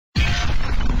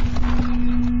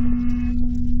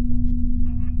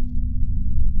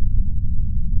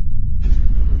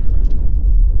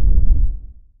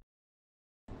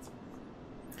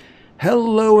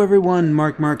Hello everyone,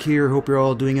 Mark here. Hope you're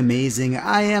all doing amazing.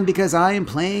 I am, because I am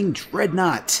playing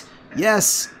Dreadnought.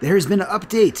 Yes, there's been an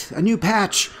update, a new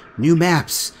patch, new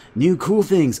maps, new cool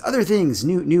things, other things,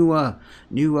 new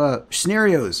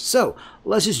scenarios. So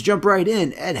let's just jump right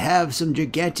in and have some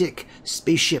gigantic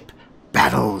spaceship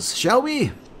battles, shall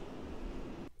we?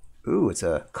 Ooh, it's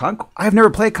a I've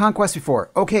never played Conquest before.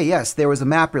 Okay, yes, there was a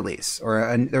map release,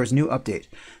 or there was a new update.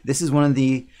 This is one of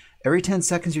the every 10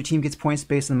 seconds, your team gets points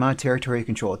based on the amount of territory you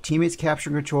control. Teammates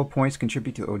capture and control points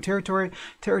contribute to their own territory.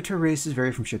 Territory races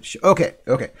vary from ship to ship. Okay.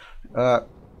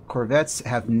 Corvettes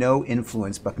have no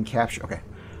influence but can capture.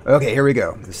 Okay, here we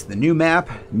go. This is the new map,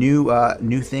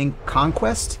 new thing,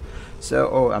 Conquest.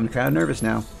 So, I'm kind of nervous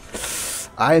now.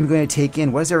 I am going to take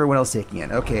in, what is everyone else taking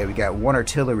in? Okay, we got one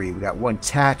artillery, we got one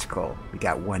tactical, we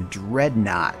got one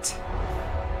dreadnought.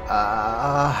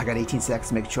 I got 18 seconds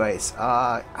to make a choice.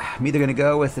 I'm either going to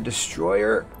go with a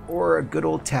destroyer or a good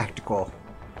old tactical.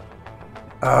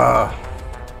 Okay,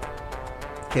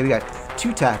 we got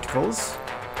two tacticals.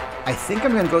 I think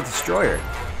I'm going to go with destroyer.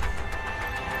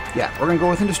 Yeah, we're going to go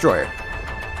with a destroyer.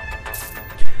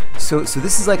 So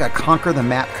this is like a conquer the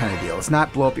map kind of deal. It's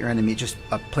not blow up your enemy, just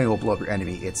plain old blow up your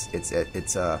enemy. It's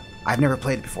I've never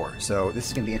played it before, so this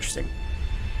is going to be interesting.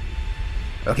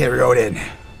 Okay, we're going in.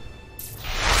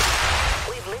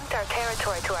 We've linked our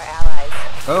territory to our allies.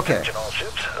 Okay. Attention all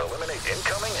ships, eliminate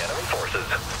incoming enemy forces.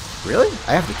 Really?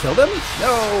 I have to kill them?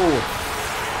 No!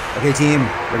 Okay, team,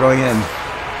 we're going in.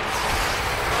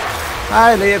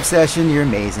 Hi, Lay Obsession, you're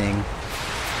amazing.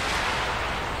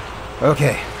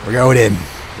 Okay, we're going in.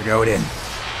 We're going in.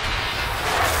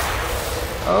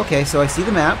 Okay, so I see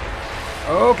the map.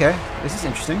 Okay, this is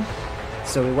interesting.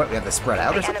 So we have to spread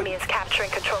out or The something? enemy is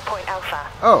capturing control point Alpha.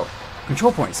 Oh,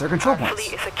 control points. They're control Our points.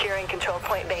 fleet is securing control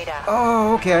point Beta.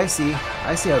 Oh, okay, I see.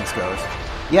 I see how this goes.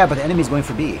 Yeah, but the enemy's going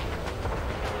for B.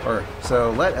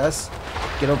 So let us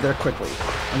get over there quickly.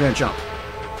 I'm gonna jump.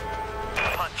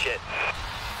 Punch it.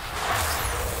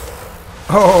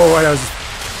 Oh, I was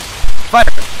fire.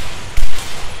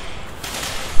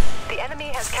 The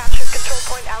enemy has captured control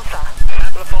point Alpha.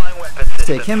 Amplifying weapon system.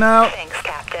 Take him out. Thanks,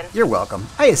 Captain. You're welcome.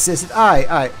 I assisted.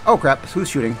 Oh crap! Who's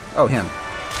shooting? Oh, him.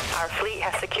 Our fleet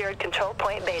has secured control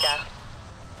point Beta.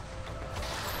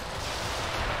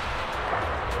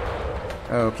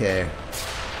 Okay.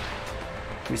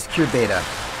 We secured Beta.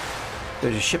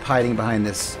 There's a ship hiding behind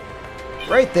this.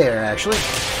 Right there, actually.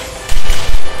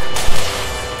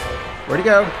 Where'd he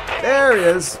go? There he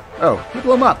is. Oh, we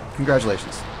blew him up.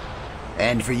 Congratulations.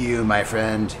 And for you, my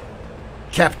friend,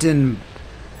 Captain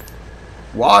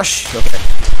Wash. Okay.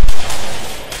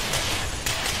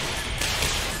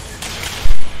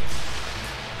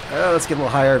 Let's get a little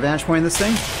higher vantage point in this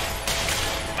thing.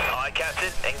 Aye,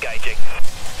 Captain. Engaging.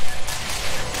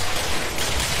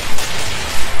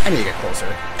 I need to get closer.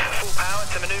 Full power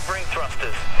to maneuvering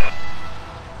thrusters.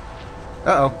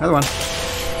 Uh-oh, another one.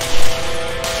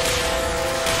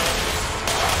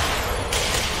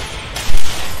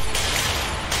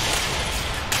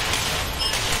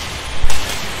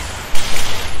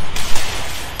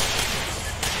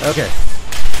 Okay.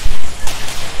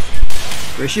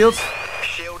 Ray shields?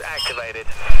 Shield activated.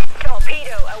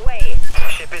 Torpedo away.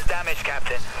 Ship is damaged,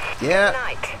 Captain. Yeah.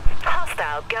 Night.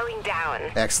 Hostile going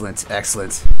down. Excellent,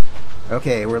 excellent.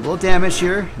 Okay, we're a little damaged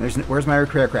here. Where's my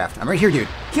repair craft? I'm right here, dude.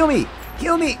 Heal me!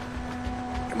 Heal me!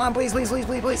 Come on, please, please, please,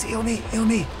 please, please. Heal me, heal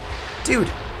me.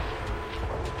 Dude.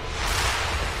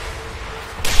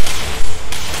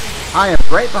 I am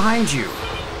right behind you.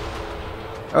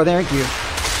 Oh, thank you.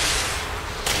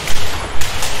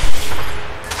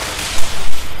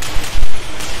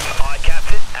 Aye,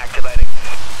 Captain. Activating.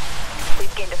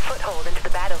 We've gained a foothold into the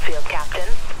battlefield, Captain.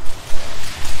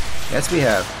 Yes, we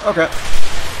have. Okay.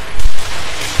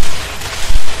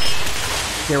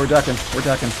 Okay, we're ducking. We're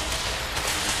ducking.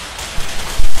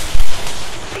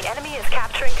 The enemy is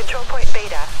capturing control point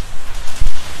Beta.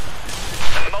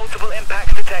 Multiple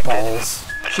impacts detected. Balls.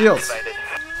 Shields. Activated.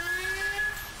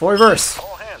 Full reverse.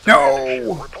 All hands.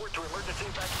 No. Report to emergency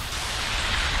evacuation.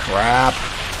 Crap.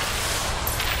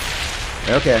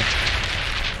 Okay.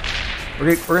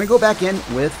 We're gonna go back in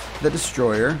with the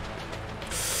destroyer.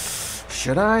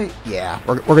 Should I? Yeah,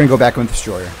 we're gonna go back in with the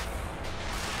destroyer.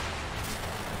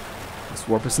 Let's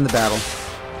warp us in the battle.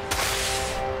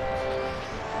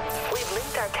 We've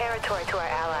linked our territory to our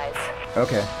allies.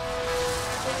 Okay.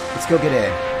 Let's go get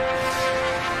A.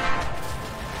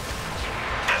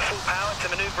 Full power to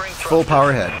maneuvering thrusters. Full power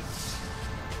ahead.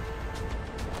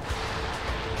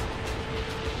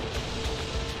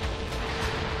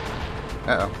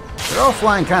 Uh-oh. They're all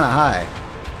flying kind of high.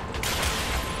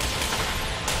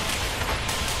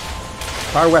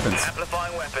 Power weapons. Amplifying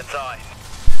Amplifying weapons, aye.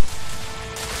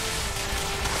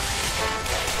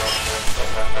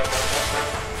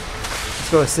 Let's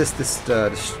go assist this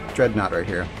Dreadnought right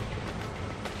here.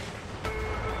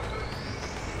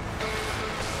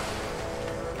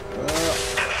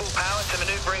 Full power to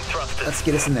maneuvering thrusters. Let's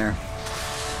get us in there.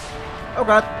 Oh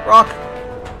god, rock!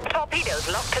 Torpedoes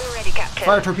locked and ready, Captain.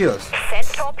 Fire torpedoes. Said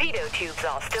torpedo tubes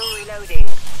are still reloading.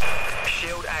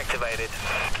 Shield activated.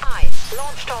 Aye.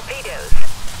 Launch torpedoes.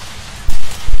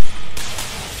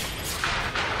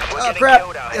 We're Oh getting crap!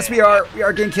 killed out Yes, here. we are. We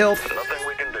are getting killed. Nothing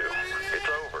we can do. It's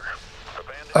over.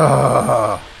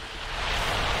 Abandon.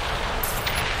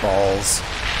 Balls.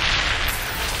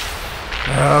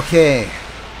 Okay.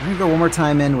 I'm gonna go one more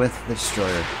time in with the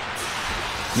destroyer.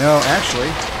 No, actually,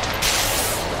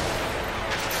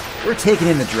 we're taking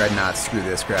in the Dreadnought. Screw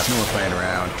this crap. No more playing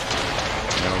around.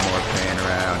 No more playing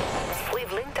around.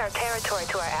 We've linked our territory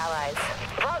to our allies.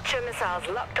 Vulture missiles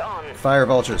locked on. Fire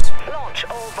vultures. Launch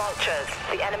all vultures.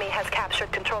 The enemy has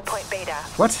captured control point Beta.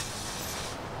 What?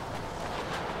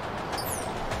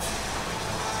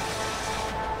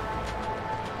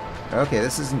 Okay,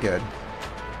 this isn't good.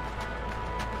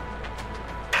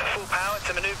 Full power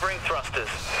to maneuvering thrusters.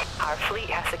 Our fleet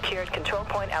has secured control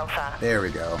point Alpha. There we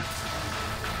go.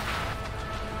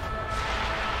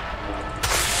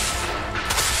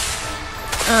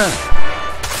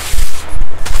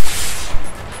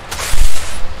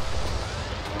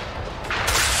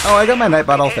 Oh, I got my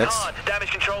Nightbot all Hit fixed. hard. Damage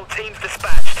control teams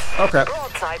dispatched. Oh crap.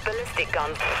 Broadside ballistic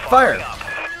guns. Fire! Up.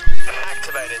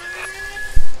 Activated.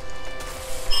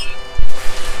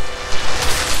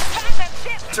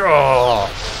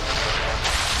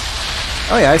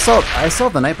 Oh yeah, I solved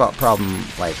the Nightbot problem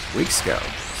like weeks ago.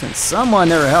 Since someone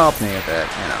never helped me with it,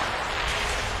 you know.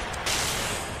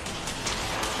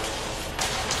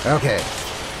 Okay.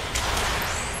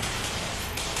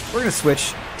 We're gonna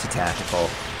switch to tactical.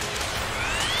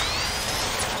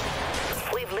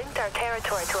 We've linked our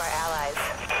territory to our allies.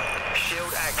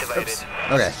 Shield activated. Oops.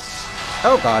 Okay.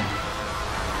 Oh god.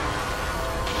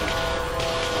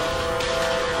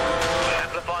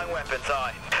 Amplifying weapons,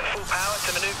 aye. Full power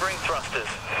to maneuvering thrusters.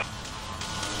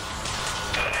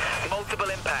 Multiple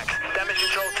impacts. Damage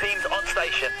control teams on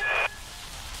station.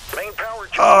 Main power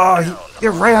Oh, down.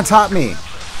 you're right on top of me.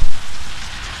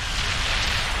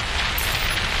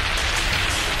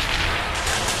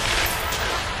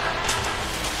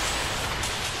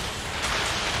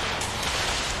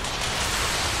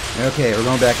 Okay, we're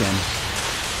going back in.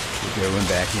 We're going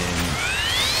back in.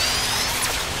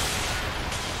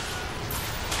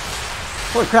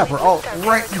 Holy crap, we're all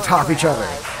right on top of each other.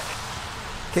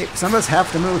 Okay, some of us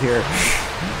have to move here.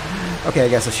 Okay, I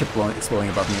guess a ship exploding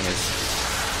above me is...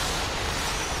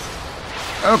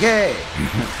 Okay!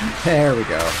 There we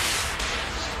go.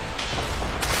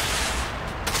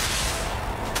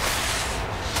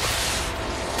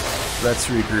 Let's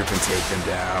regroup and take them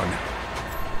down.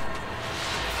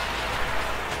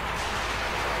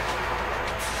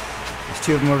 There's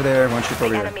two of them over there, one ship The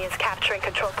over here. enemy is capturing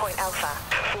control point Alpha.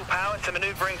 Full power to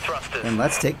maneuvering thrusters. And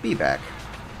let's take B back.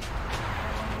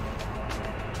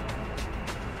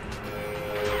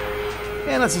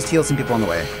 And let's just heal some people on the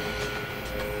way.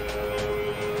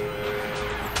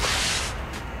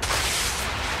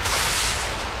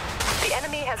 The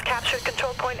enemy has captured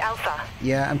control point Alpha.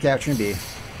 Yeah, I'm capturing B.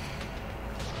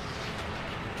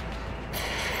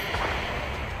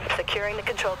 Securing the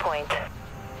control point.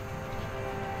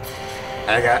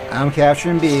 I'm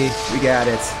capturing B. We got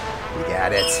it. We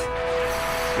got it.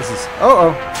 This is...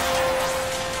 Oh.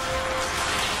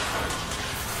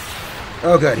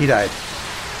 Oh, good. He died.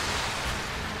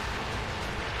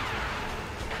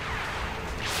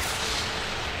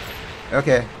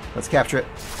 Okay. Let's capture it.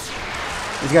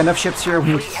 We've got enough ships here.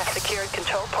 Fleet has secured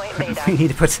control point Beta.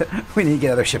 We need to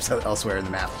get other ships elsewhere in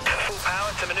the map. Full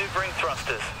power to maneuvering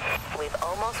thrusters. We've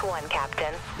almost won,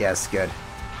 Captain. Yes, good.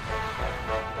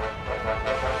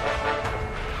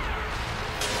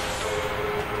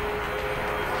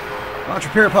 Launch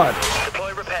repair pod.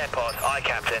 Deploy repair pod. Aye,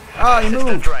 Captain. Oh, you System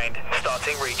moved. drained.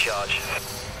 Starting recharge.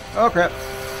 Oh, crap.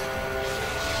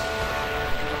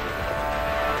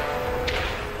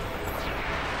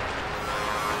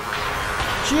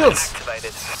 Shields.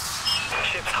 Activated.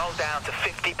 Ships hull down to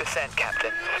 50%,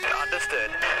 Captain.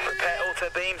 Understood. Repair auto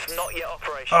beams not yet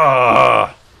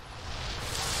operational.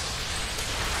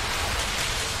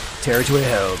 Territory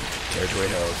held. Territory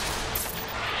held.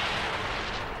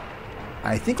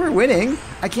 I think we're winning.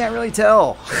 I can't really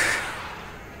tell.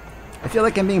 I feel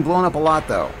like I'm being blown up a lot,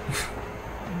 though.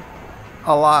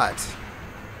 A lot.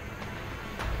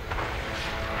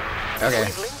 Okay.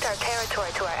 We've linked our territory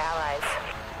to our allies.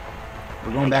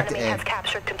 We're going back to Enemy A. has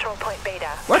captured control point Beta.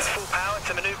 What? Full power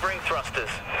to maneuvering thrusters.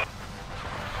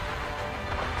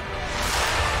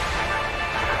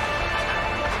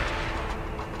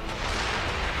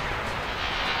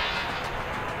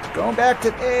 Going back to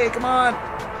A, come on!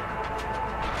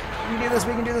 We can do this,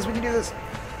 we can do this, we can do this!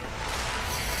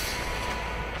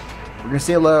 We're gonna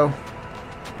stay low.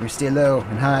 We're gonna stay low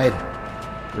and hide.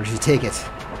 We're gonna take it.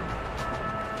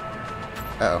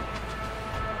 Uh-oh.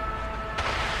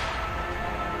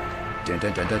 Dun,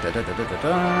 dun, dun, dun, dun, dun, dun, dun,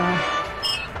 dun.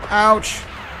 Ouch!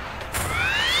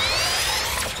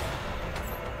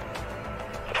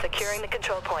 Securing the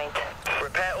control point.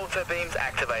 Repair auto beams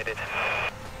activated.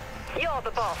 You're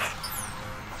the boss.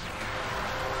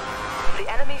 The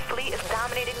enemy fleet is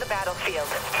dominating the battlefield.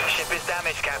 Ship is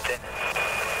damaged, Captain.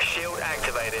 Shield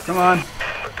activated. Come on.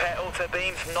 Repair auto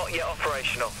beams not yet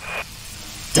operational.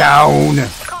 Down!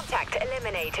 Contact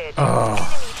eliminated. Oh.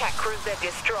 Enemy attack cruiser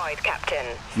destroyed,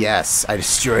 Captain. Yes, I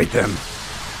destroyed them.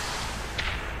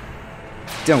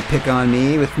 Don't pick on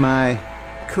me with my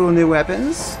cool new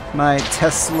weapons. My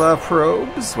Tesla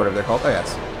probes, whatever they're called. Oh,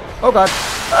 yes. Oh, God.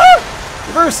 Ah!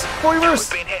 Reverse! Full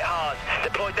reverse! We've been hit hard.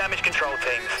 Deploy damage control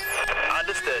teams.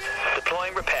 Understood.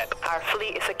 Deploying repair. Our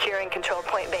fleet is securing control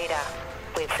point Beta.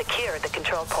 We've secured the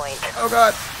control point. Oh,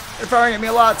 God. They're firing at me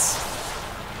a lot.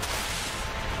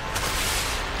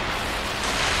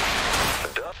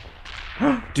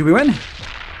 Did we win?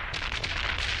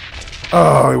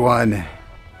 Oh, we won.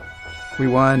 We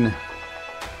won.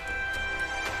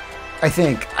 I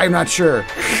think. I'm not sure.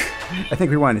 I think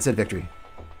we won. It said victory.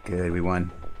 Good, we won.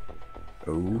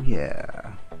 Oh,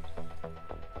 yeah.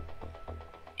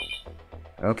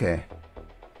 Okay.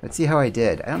 Let's see how I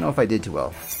did. I don't know if I did too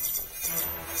well.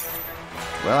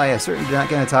 Well, I certainly did not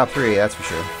get in the top 3, that's for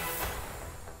sure.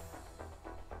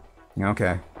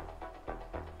 Okay.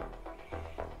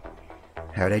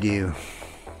 How'd I do?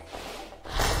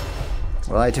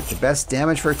 Well, I took the best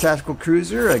damage for a tactical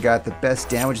cruiser. I got the best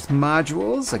damage with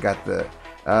modules. I got the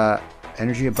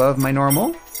energy above my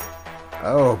normal.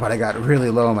 Oh, but I got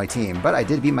really low on my team. But I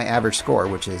did beat my average score,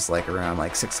 which is like around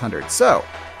like 600. So,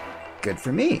 good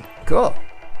for me. Cool.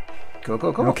 Cool,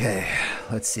 cool, cool. Okay,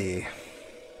 let's see.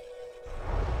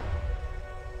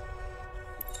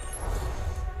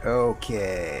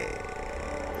 Okay.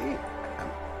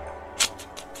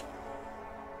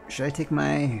 Should I take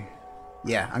my...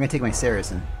 Yeah, I'm gonna take my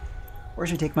Saracen. Or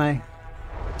should I take my...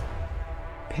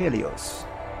 Peleos?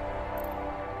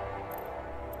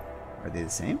 Are they the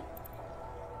same?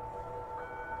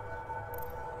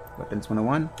 Weapons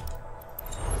 101.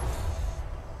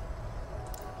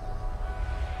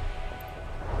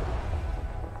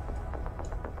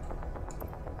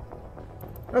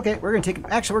 Okay, we're gonna take...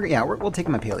 Actually, we'll take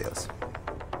my Peleos.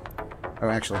 Oh,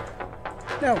 actually...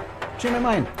 No! Change my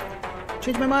mind!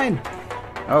 Change my mind!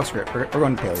 Oh, screw it. We're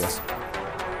going to Peleos.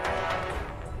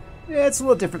 Yeah, it's a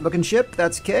little different looking ship.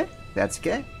 That's okay. That's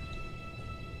okay.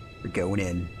 We're going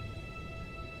in.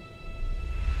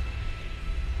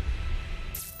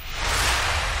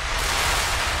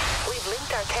 We've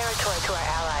linked our territory to our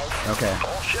allies. Okay.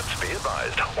 All ships be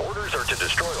advised. Orders are to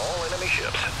destroy all enemy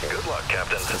ships. Good luck,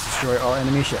 captains. Let's destroy all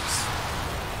enemy ships.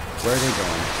 Where are they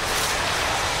going?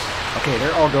 Okay,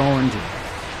 they're all going to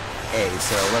A,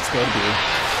 so let's go to B.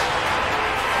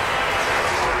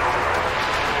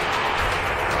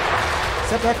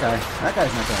 Except that guy. That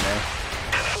guy's not going A.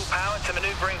 Full power to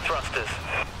maneuvering thrusters.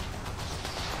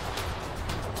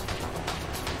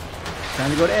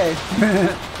 Time to go to A.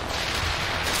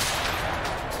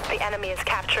 The enemy is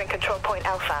capturing control point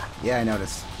Alpha. Yeah, I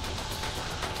noticed.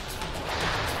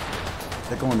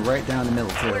 They're going right down the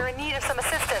middle, too. We're in need of some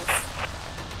assistance.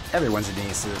 Everyone's in need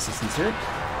of assistance here.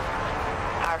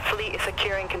 Our fleet is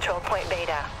securing control point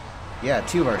Beta. Yeah,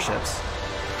 2 of our ships.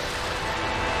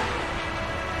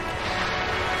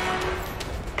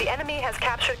 The enemy has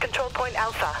captured control point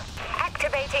Alpha.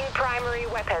 Activating primary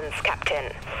weapons,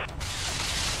 Captain.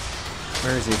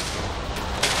 Where is he?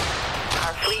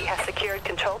 Our fleet has secured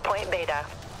control point Beta.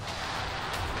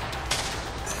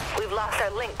 We've lost our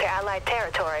link to Allied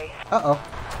territory. Uh-oh.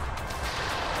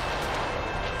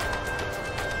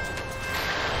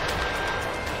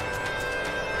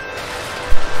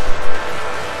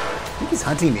 I think he's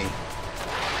hunting me.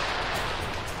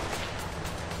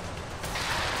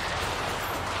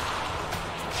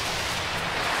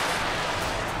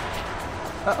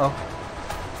 Uh-oh.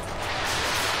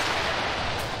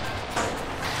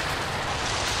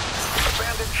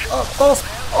 Oh, false.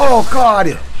 Oh, God.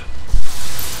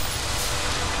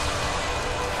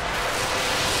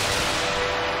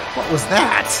 What was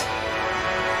that?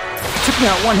 It took me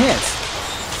out 1 hit.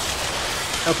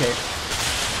 Okay.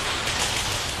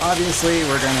 Obviously,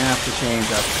 we're gonna have to change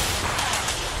up.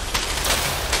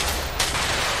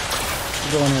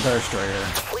 We're going with our destroyer.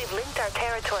 We've linked our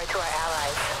territory to our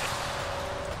allies.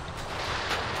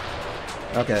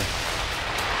 Okay.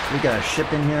 We got a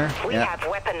ship in here. We Yeah. have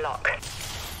weapon lock.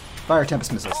 Fire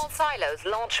Tempest missiles. All silos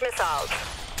launch missiles.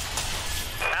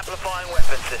 Amplifying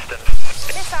weapon systems.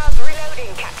 Missiles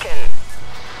reloading, Captain.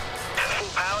 Full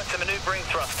power to maneuvering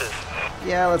thrusters.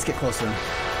 Yeah, let's get close to them.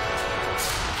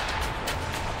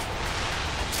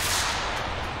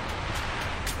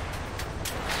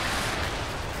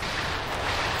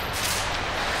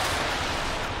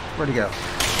 Where'd he go?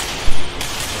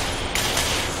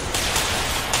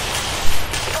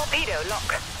 Torpedo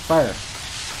lock. Fire.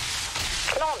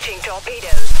 Launching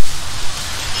torpedoes.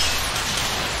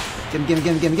 Get him.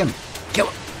 Kill him. Kill him.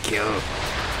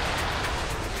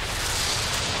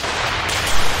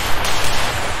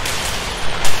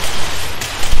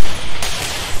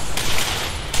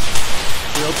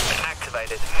 Shield.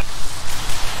 Activated.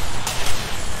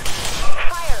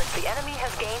 Fire. The enemy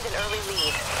has gained an early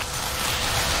lead.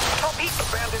 Torpedo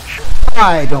grounded ship.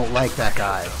 I don't like that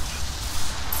guy.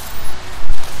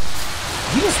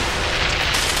 He just...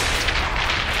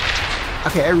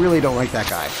 Okay, I really don't like that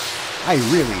guy. I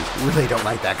really don't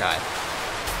like that guy.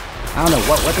 I don't know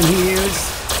what weapon he used,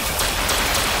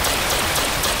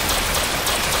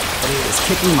 but he is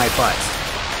kicking my butt.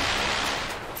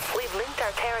 We've linked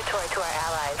our territory to our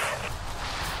allies.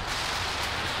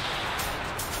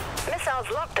 Missiles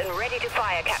locked and ready to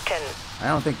fire, Captain. I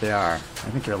don't think they are. I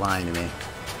think you're lying to me.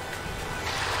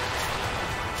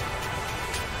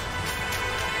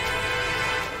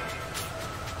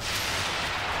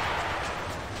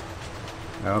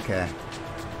 Okay.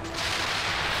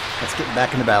 Let's get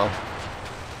back into battle.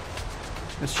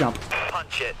 Let's jump.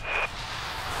 Punch it.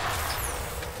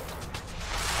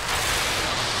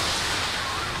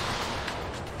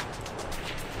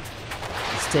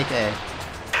 Let's take A.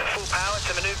 Full power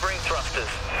to maneuvering thrusters.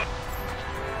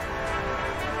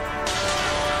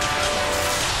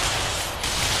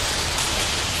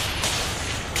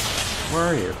 Where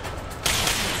are you?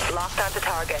 Locked onto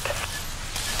target.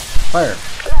 Fire.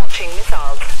 Launching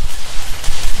missiles.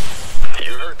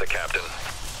 You heard the captain.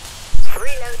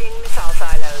 Reloading missile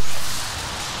silos.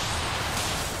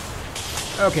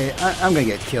 Okay, I'm gonna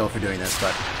get killed for doing this,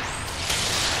 but...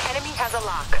 Enemy has a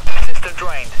lock. System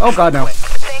drained. Oh god, no.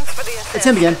 Thanks for the assist. It's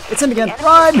him again. It's him again. The enemy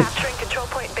Run! is capturing control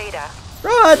point beta.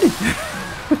 Run!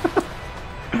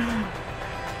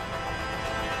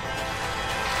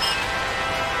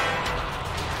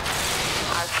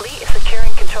 Our fleet is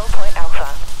securing control point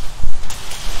Alpha.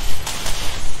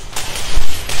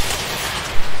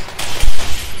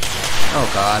 Oh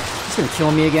god. He's gonna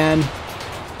kill me again.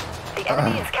 The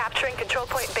enemy is capturing control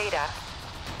point beta.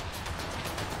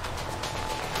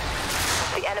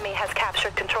 The enemy has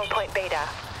captured control point beta.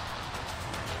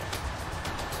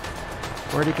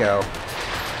 Where'd he go?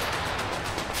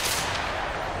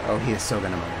 Oh, he is so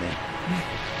gonna murder me.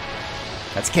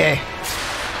 That's K.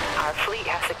 Our fleet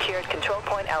has secured control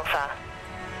point Alpha.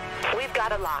 We've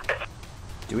got a lock.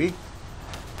 Do we?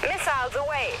 Missiles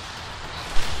away.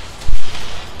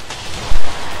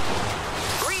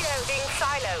 Reloading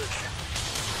silos.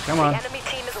 Come on. The enemy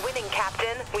team is winning,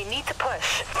 Captain. We need to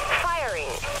push.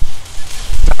 Firing.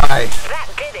 Die. That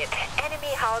did it.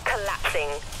 Enemy hull collapsing.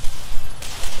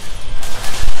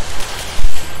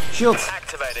 Shields.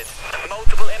 Activated.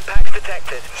 Multiple impacts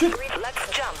detected. Let's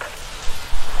jump.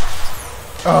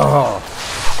 Oh.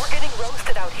 We're getting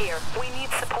roasted out here. We need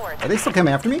support. Are they still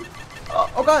coming after me?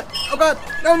 Oh god. Oh god.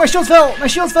 No, my shields fell. My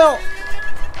shields fell.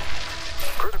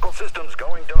 Critical systems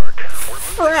going dark. We're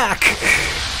losing. Frack.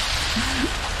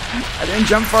 I didn't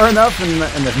jump far enough and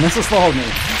the missiles followed me.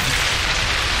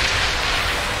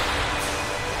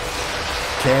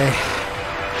 Okay.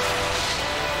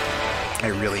 I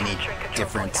really need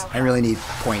I really need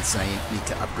points and I need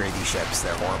to upgrade these ships.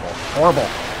 They're horrible. Horrible.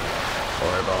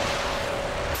 Horrible.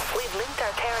 We've linked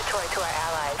our territory to our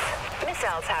allies.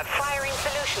 Missiles have firing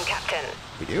solution, Captain.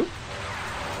 We do?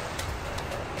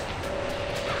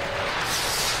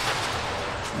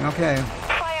 Okay.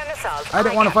 Fire missiles. I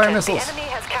don't want to fire Captain. missiles. The enemy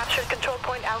has captured control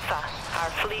point Alpha.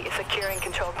 Our fleet is securing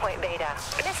control point Beta.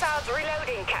 Missiles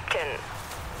reloading, Captain.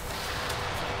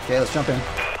 Okay, let's jump in.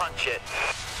 Punch it.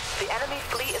 The enemy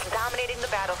fleet is dominating the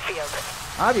battlefield.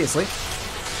 Obviously.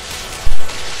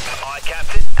 Aye,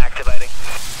 Captain. Activating.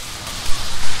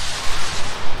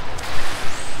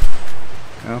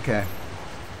 Okay.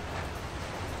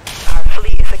 Our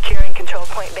fleet is securing control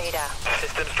point Beta.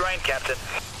 Systems drained, Captain.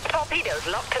 Torpedoes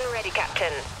locked and ready,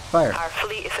 Captain. Fire. Our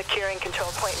fleet is securing control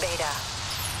point Beta.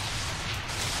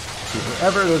 See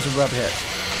whoever those are up hit.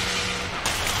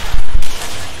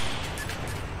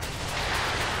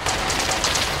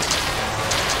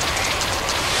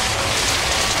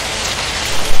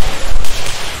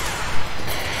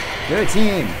 Good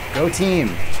team. Go team.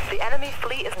 The enemy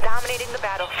fleet is dominating the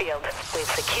battlefield. We've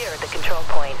secured the control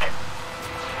point.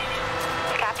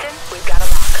 Captain, we've got a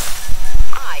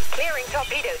lock. Clearing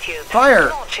torpedo tube. Fire!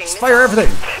 Launching Fire missile.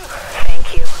 everything!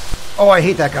 Thank you. Oh, I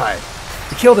hate that guy.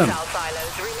 I killed him. Missile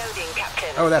silos reloading, Captain.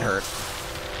 Oh, that hurt.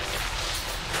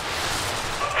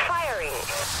 Firing.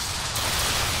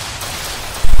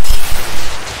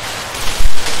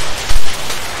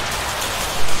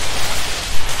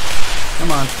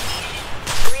 Come on.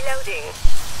 Reloading.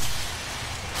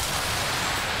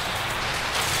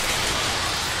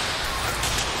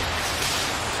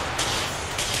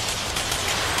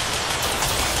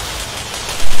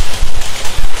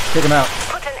 Take him out.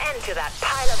 Put an end to that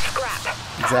pile of scrap.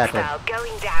 Exactly. Hostile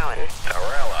going down. Our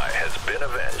ally has been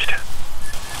avenged.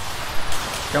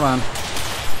 Come on.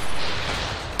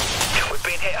 We've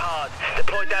been hit hard.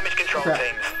 Deploy damage control Crap.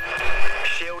 teams.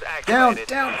 Shield Down, activated.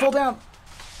 down, full down.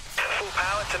 Full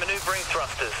power to maneuvering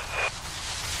thrusters.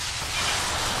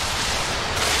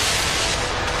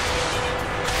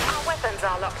 Our weapons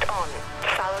are locked on.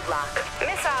 Solid lock.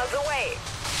 Missiles away.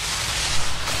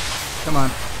 Come on.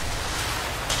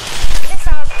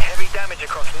 Missiles. Heavy damage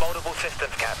across multiple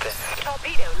systems, Captain.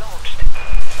 Torpedo launched.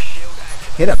 Shield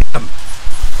activated. Hit him.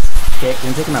 Okay,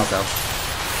 didn't take him out though.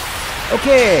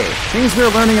 Okay, things we're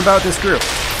learning about this group.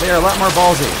 They are a lot more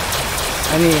ballsy.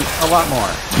 I mean, a lot more.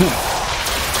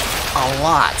 A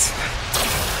lot.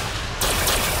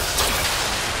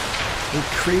 A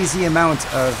crazy amount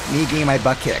of me getting my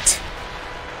butt kicked.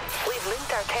 We've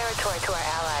linked our territory to our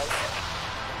allies.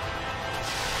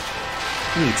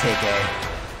 Me take A.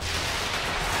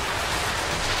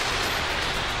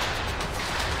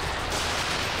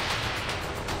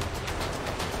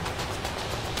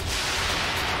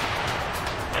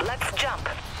 Let's jump.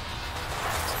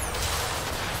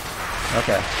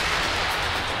 Okay.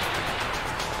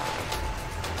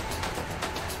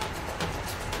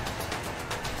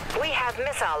 We have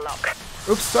missile lock.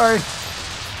 Oops, sorry.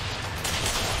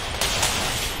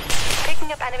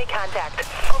 Picking up enemy contact.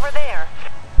 Over there.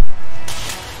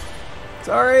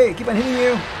 Sorry, keep on hitting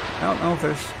you. I don't know if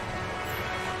there's...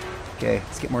 Okay,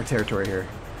 let's get more territory here.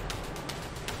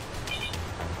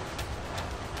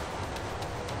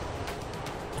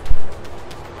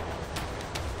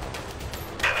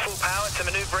 Full power to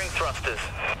maneuvering thrusters.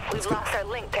 We've lost our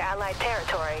link to allied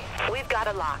territory. We've got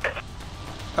a lock.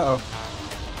 Uh-oh.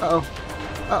 Uh-oh.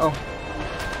 Uh-oh.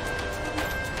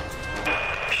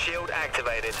 Shield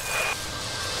activated.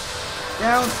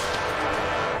 Down.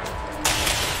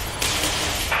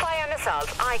 Fire missiles.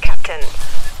 Aye, Captain.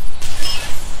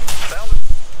 Found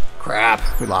Crap,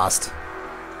 we lost.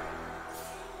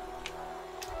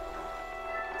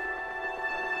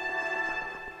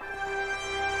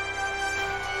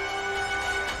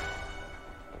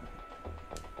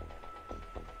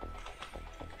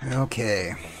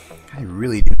 Okay, I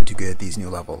really didn't do good at these new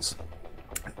levels.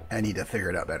 I need to figure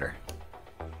it out better.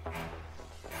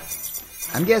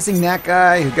 I'm guessing that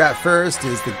guy who got first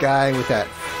is the guy with that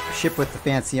ship with the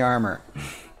fancy armor.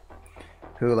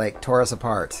 Who, like, tore us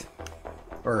apart.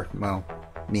 Or, well,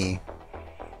 me.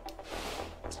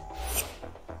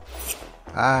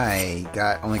 I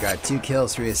only got 2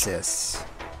 kills, 3 assists.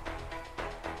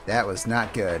 That was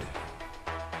not good.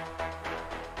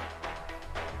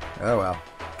 Oh well.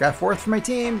 Got 4th for my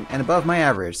team and above my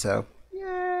average, so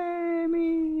yay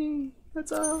me.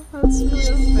 That's all. That's really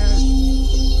all that matters.